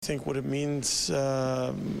I think what it means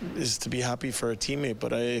is to be happy for a teammate.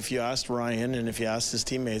 But if you asked Ryan and if you asked his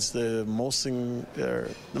teammates, the most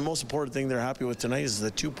important thing they're happy with tonight is the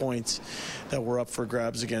 2 points that were up for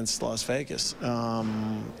grabs against Las Vegas.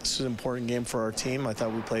 This is an important game for our team. I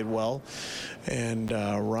thought we played well, and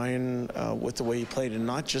Ryan, with the way he played, and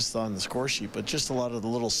not just on the score sheet, but just a lot of the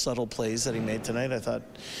little subtle plays that he made tonight, I thought,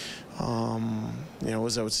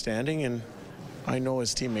 was outstanding. And I know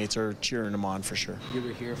his teammates are cheering him on for sure. You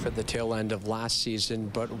were here for the tail end of last season,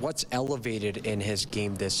 but what's elevated in his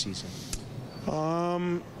game this season?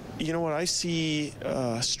 You know what? I see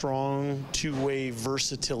strong two-way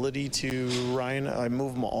versatility to Ryan. I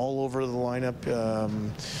move him all over the lineup.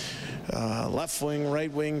 Left wing,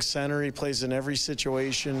 right wing, center. He plays in every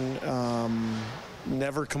situation.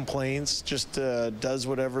 Never complains, just does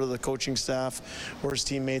whatever the coaching staff or his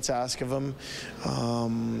teammates ask of him.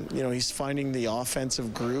 He's finding the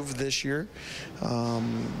offensive groove this year,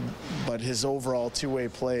 but his overall two-way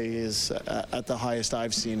play is at the highest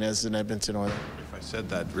I've seen as an Edmonton Oiler. If I said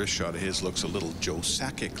that wrist shot of his looks a little Joe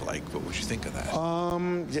Sakic-like, what would you think of that?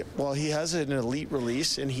 Yeah, well, he has an elite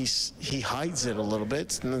release, and he hides it a little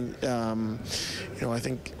bit. And, I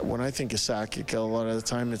think when I think of Sakic, a lot of the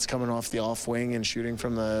time it's coming off the off wing and shooting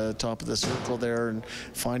from the top of the circle there and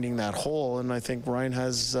finding that hole. And I think Ryan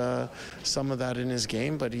has some of that in his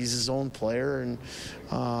game, but he's his own player, and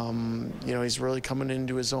he's really coming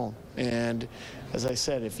into his own. And as I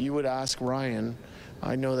said, if you would ask Ryan,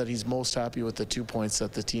 I know that he's most happy with the 2 points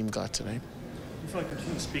that the team got tonight. You feel like the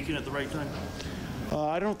team's speaking at the right time?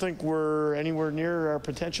 I don't think we're anywhere near our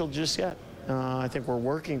potential just yet. I think we're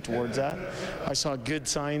working towards that. I saw good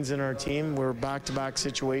signs in our team. We're back-to-back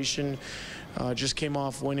situation. Just came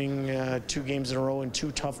off winning 2 games in a row in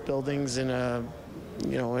 2 tough buildings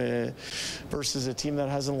versus a team that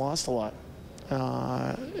hasn't lost a lot. For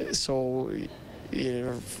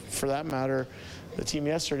that matter, the team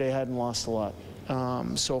yesterday hadn't lost a lot.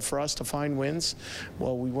 So for us to find wins,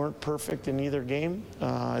 well, we weren't perfect in either game.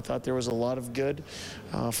 I thought there was a lot of good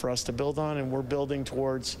for us to build on, and we're building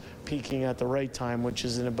towards peaking at the right time, which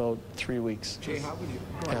is in about 3 weeks. Jay, how would you?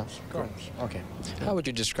 Go ahead. Okay. How would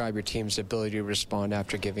you describe your team's ability to respond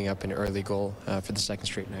after giving up an early goal for the second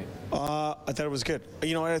straight night? I thought it was good.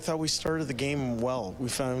 I thought we started the game well. We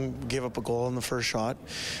gave up a goal in the first shot.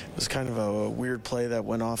 It was kind of a weird play that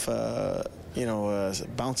went off a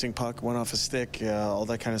bouncing puck, went off a stick, all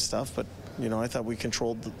that kind of stuff. But I thought we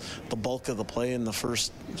controlled the bulk of the play in the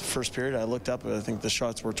first period. I looked up, I think the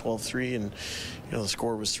shots were 12-3, and the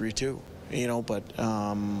score was 3-2. But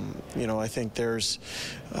I think there's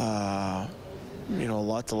a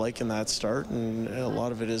lot to like in that start, and a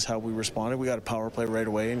lot of it is how we responded. We got a power play right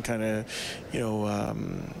away, and kind of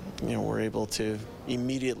we're able to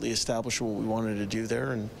immediately establish what we wanted to do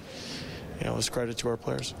there, and it was credit to our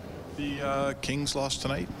players. The Kings lost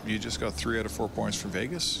tonight. You just got 3 out of 4 points from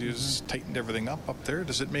Vegas. You just tightened everything up there.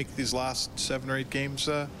 Does it make these last 7 or 8 games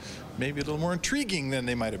maybe a little more intriguing than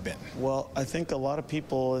they might have been? Well, I think a lot of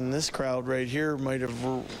people in this crowd right here might have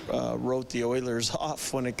wrote the Oilers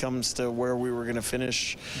off when it comes to where we were going to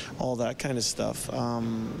finish, all that kind of stuff.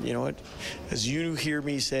 As you hear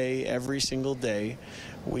me say every single day,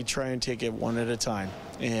 we try and take it one at a time.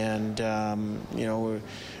 And,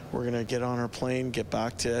 we're going to get on our plane, get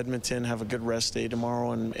back to Edmonton, have a good rest day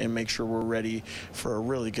tomorrow, and make sure we're ready for a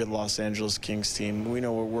really good Los Angeles Kings team. We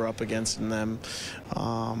know what we're up against in them. We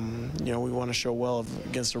want to show well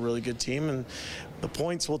against a really good team, and the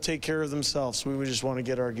points will take care of themselves. We just want to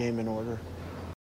get our game in order.